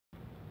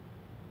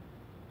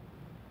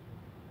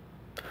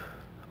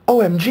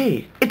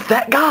OMG, it's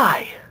that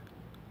guy!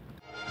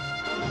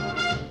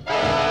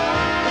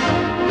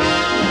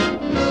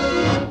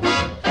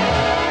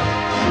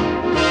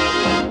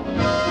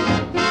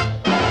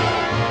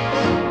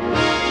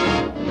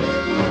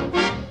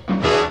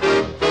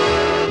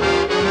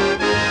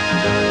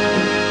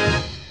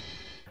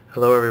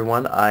 Hello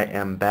everyone, I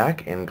am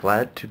back and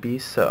glad to be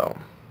so.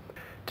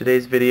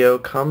 Today's video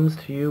comes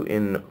to you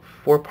in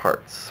 4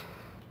 parts.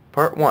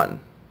 Part 1,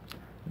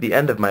 the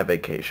end of my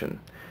vacation.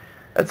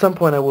 At some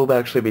point I will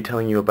actually be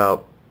telling you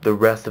about the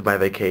rest of my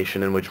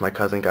vacation, in which my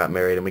cousin got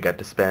married and we got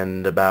to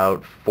spend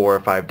about 4 or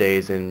 5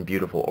 days in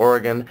beautiful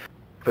Oregon.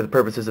 For the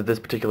purposes of this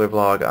particular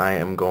vlog, I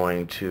am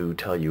going to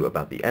tell you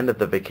about the end of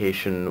the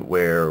vacation,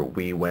 where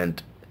we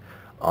went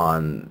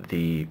on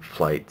the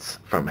flights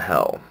from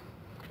hell.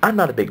 I'm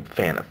not a big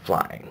fan of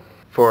flying.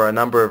 For a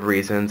number of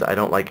reasons. I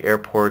don't like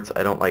airports,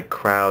 I don't like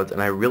crowds, and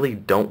I really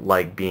don't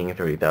like being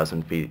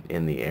 30,000 feet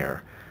in the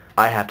air.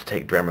 I have to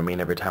take Dramamine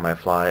every time I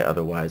fly,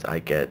 otherwise I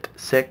get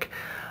sick,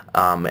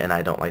 and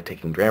I don't like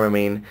taking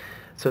Dramamine.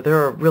 So there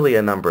are really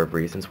a number of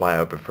reasons why I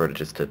would prefer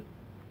to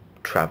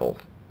travel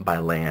by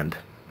land.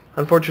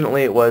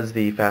 Unfortunately, it was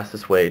the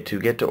fastest way to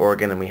get to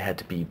Oregon, and we had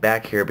to be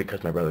back here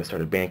because my brother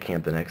started band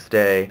camp the next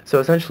day. So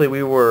essentially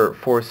we were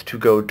forced to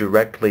go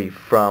directly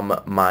from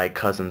my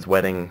cousin's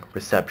wedding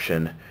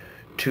reception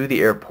to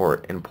the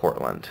airport in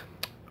Portland,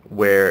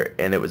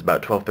 and it was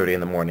about 12:30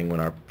 in the morning when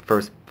our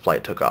first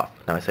flight took off.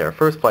 Now I say our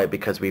first flight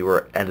because we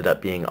ended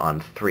up being on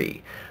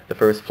 3. The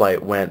first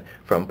flight went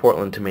from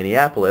Portland to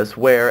Minneapolis,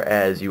 where,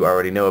 as you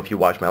already know if you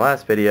watched my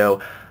last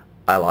video,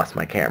 I lost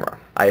my camera.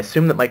 I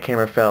assumed that my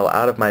camera fell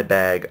out of my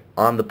bag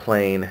on the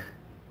plane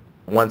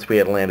once we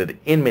had landed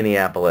in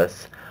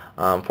Minneapolis.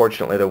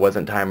 Fortunately, there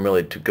wasn't time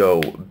really to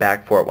go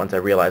back for it once I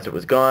realized it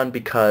was gone,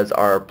 because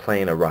our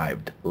plane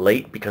arrived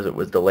late because it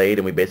was delayed,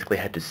 and we basically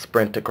had to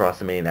sprint across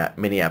the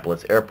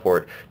Minneapolis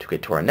airport to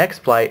get to our next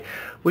flight,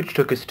 which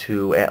took us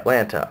to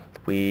Atlanta.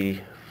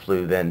 We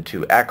flew then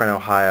to Akron,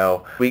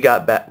 Ohio. We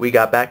got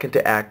back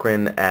into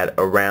Akron at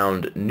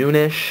around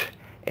noonish,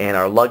 and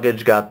our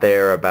luggage got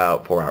there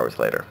about 4 hours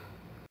later.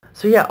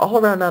 So yeah, all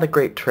around not a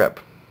great trip.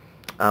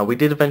 We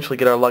did eventually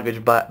get our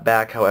luggage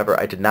back, however,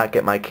 I did not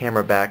get my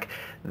camera back.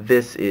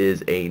 This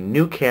is a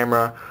new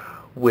camera,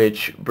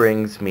 which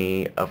brings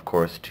me, of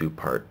course, to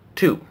part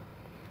 2,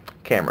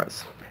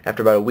 cameras.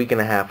 After about a week and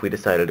a half, we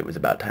decided it was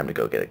about time to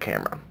go get a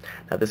camera.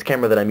 Now, this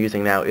camera that I'm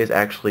using now is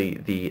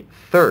actually the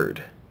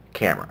 3rd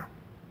camera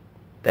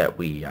that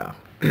we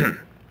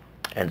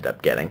ended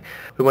up getting.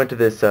 We went to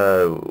this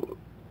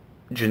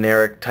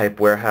generic type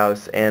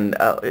warehouse, and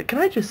can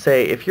I just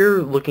say, if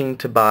you're looking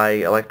to buy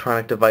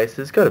electronic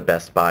devices, go to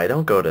Best Buy.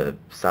 Don't go to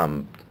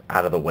some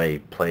out-of-the-way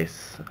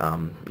place.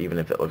 Even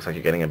if it looks like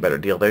you're getting a better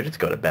deal there, just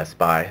go to Best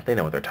Buy. They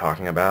know what they're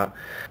talking about.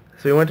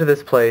 So we went to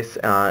this place,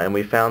 and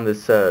we found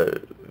this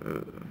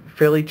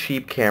fairly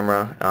cheap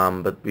camera,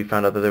 but we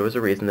found out that there was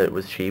a reason that it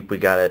was cheap. We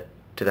got it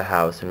to the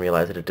house and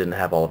realized that it didn't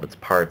have all of its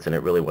parts, and it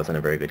really wasn't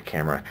a very good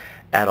camera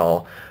at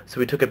all. So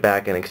we took it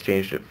back and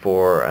exchanged it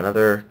for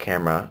another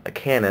camera, a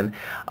Canon.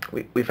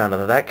 We found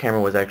out that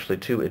camera was actually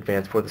too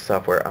advanced for the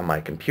software on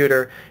my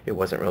computer. It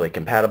wasn't really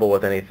compatible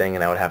with anything,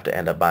 and I would have to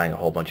end up buying a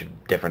whole bunch of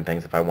different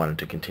things if I wanted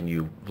to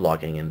continue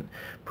vlogging and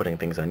putting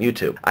things on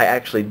YouTube. I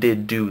actually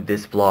did do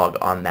this vlog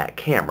on that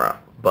camera,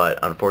 but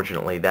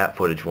unfortunately that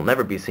footage will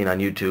never be seen on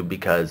YouTube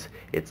because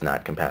it's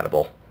not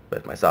compatible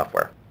with my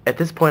software. At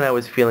this point I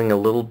was feeling a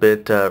little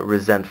bit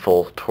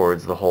resentful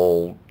towards the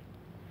whole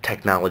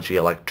technology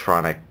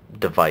electronic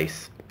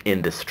device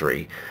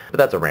industry, but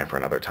that's a rant for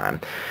another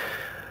time.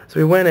 So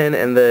we went in,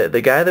 and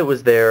the guy that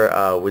was there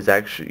was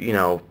actually, you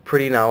know,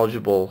 pretty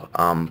knowledgeable,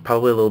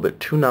 probably a little bit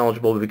too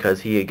knowledgeable,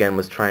 because he again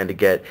was trying to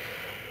get,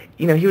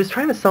 you know, he was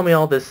trying to sell me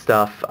all this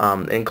stuff,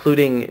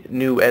 including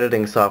new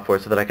editing software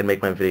so that I can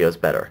make my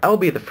videos better. I will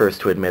be the first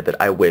to admit that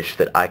I wish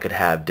that I could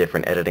have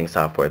different editing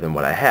software than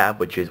what I have,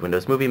 which is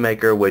Windows Movie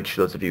Maker, which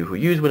those of you who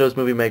use Windows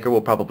Movie Maker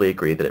will probably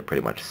agree that it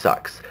pretty much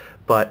sucks.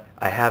 But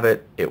I have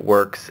it, it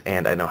works,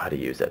 and I know how to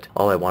use it.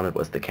 All I wanted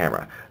was the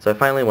camera. So I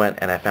finally went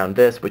and I found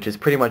this, which is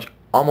pretty much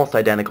almost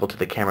identical to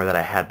the camera that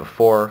I had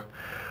before.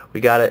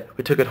 We got it,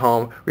 we took it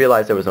home,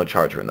 realized there was no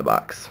charger in the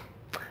box.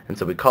 And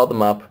so we called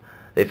them up,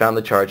 they found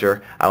the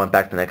charger, I went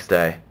back the next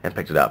day and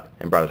picked it up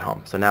and brought it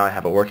home. So now I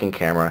have a working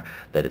camera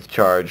that is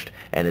charged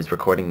and is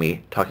recording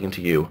me talking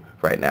to you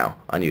right now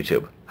on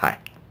YouTube. Hi.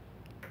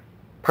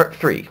 Part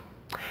 3.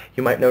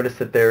 You might notice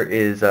that there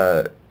is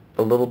a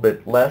little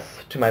bit less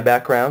to my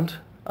background.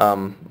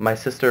 My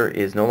sister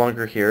is no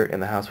longer here in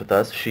the house with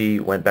us.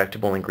 She went back to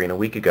Bowling Green a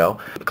week ago.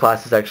 The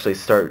classes actually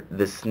start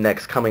this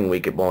next coming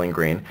week at Bowling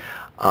Green.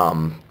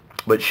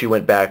 But she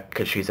went back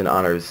because she's an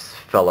honors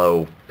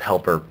fellow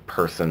helper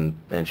person,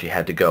 and she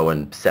had to go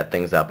and set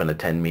things up and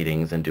attend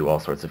meetings and do all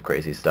sorts of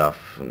crazy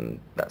stuff and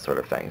that sort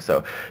of thing.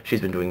 So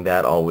she's been doing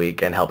that all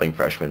week and helping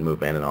freshmen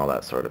move in and all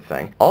that sort of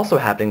thing. Also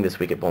happening this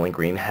week at Bowling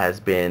Green has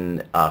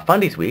been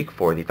Fundies Week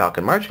for the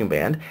Falcon Marching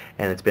Band,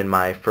 and it's been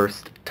my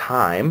first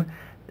time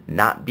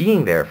not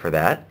being there for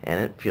that,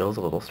 and it feels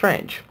a little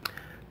strange.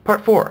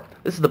 Part 4.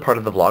 This is the part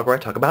of the vlog where I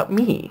talk about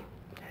me.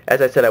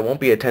 As I said, I won't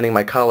be attending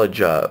my college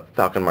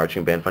Falcon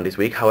Marching Band Fundies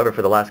Week. However,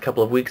 for the last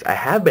couple of weeks, I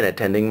have been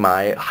attending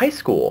my high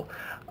school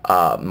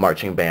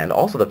marching band,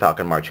 also the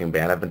Falcon Marching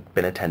Band. I've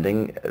been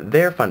attending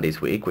their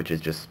Fundies Week, which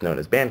is just known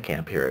as band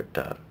camp here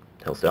at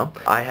Hillsdale.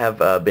 I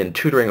have been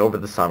tutoring over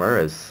the summer,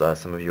 as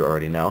some of you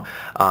already know,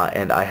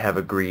 and I have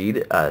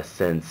agreed,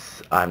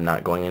 since I'm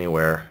not going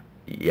anywhere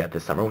yet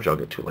this summer, which I'll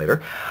get to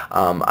later,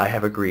 I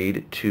have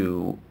agreed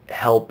to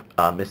help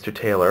Mr.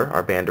 Taylor,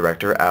 our band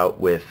director, out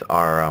with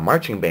our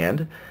marching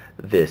band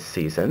this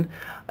season.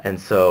 And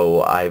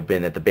so I've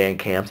been at the band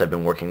camps. I've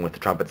been working with the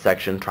trumpet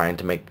section, trying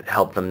to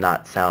help them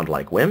not sound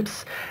like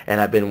wimps.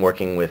 And I've been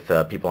working with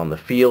people on the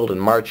field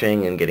and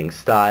marching and getting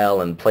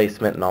style and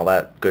placement and all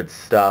that good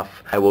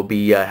stuff. I will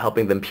be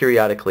helping them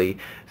periodically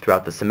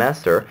throughout the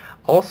semester.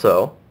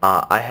 Also,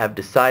 I have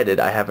decided,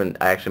 I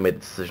actually made the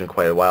decision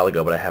quite a while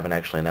ago, but I haven't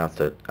actually announced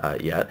it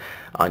yet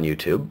on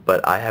YouTube,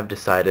 but I have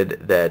decided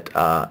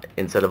that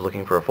instead of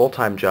looking for a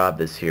full-time job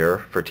this year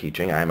for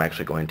teaching, I'm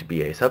actually going to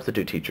be a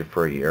substitute teacher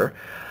for a year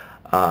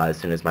as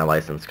soon as my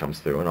license comes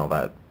through and all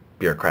that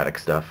bureaucratic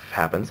stuff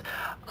happens.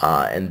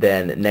 And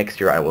then next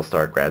year I will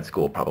start grad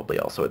school, probably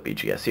also at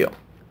BGSU.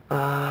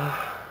 I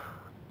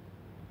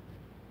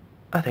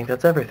think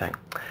that's everything.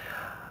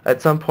 At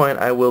some point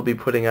I will be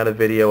putting out a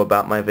video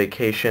about my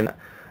vacation.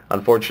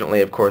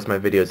 Unfortunately, of course, my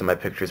videos and my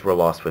pictures were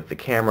lost with the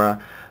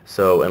camera,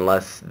 so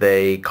unless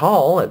they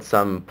call at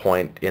some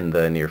point in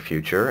the near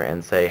future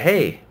and say,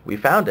 hey, we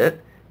found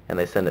it, and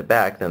they send it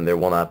back, then there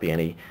will not be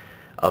any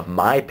of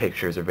my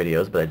pictures or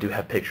videos, but I do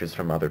have pictures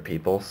from other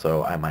people,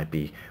 so I might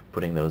be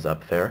putting those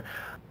up there.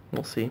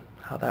 We'll see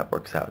how that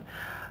works out.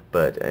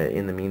 But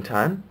in the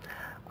meantime,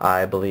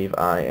 I believe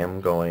I am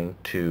going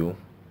to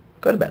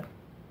go to bed.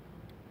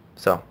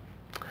 So,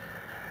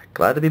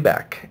 glad to be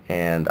back,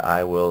 and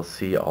I will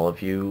see all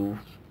of you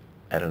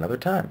at another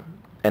time.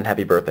 And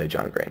happy birthday,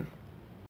 John Green.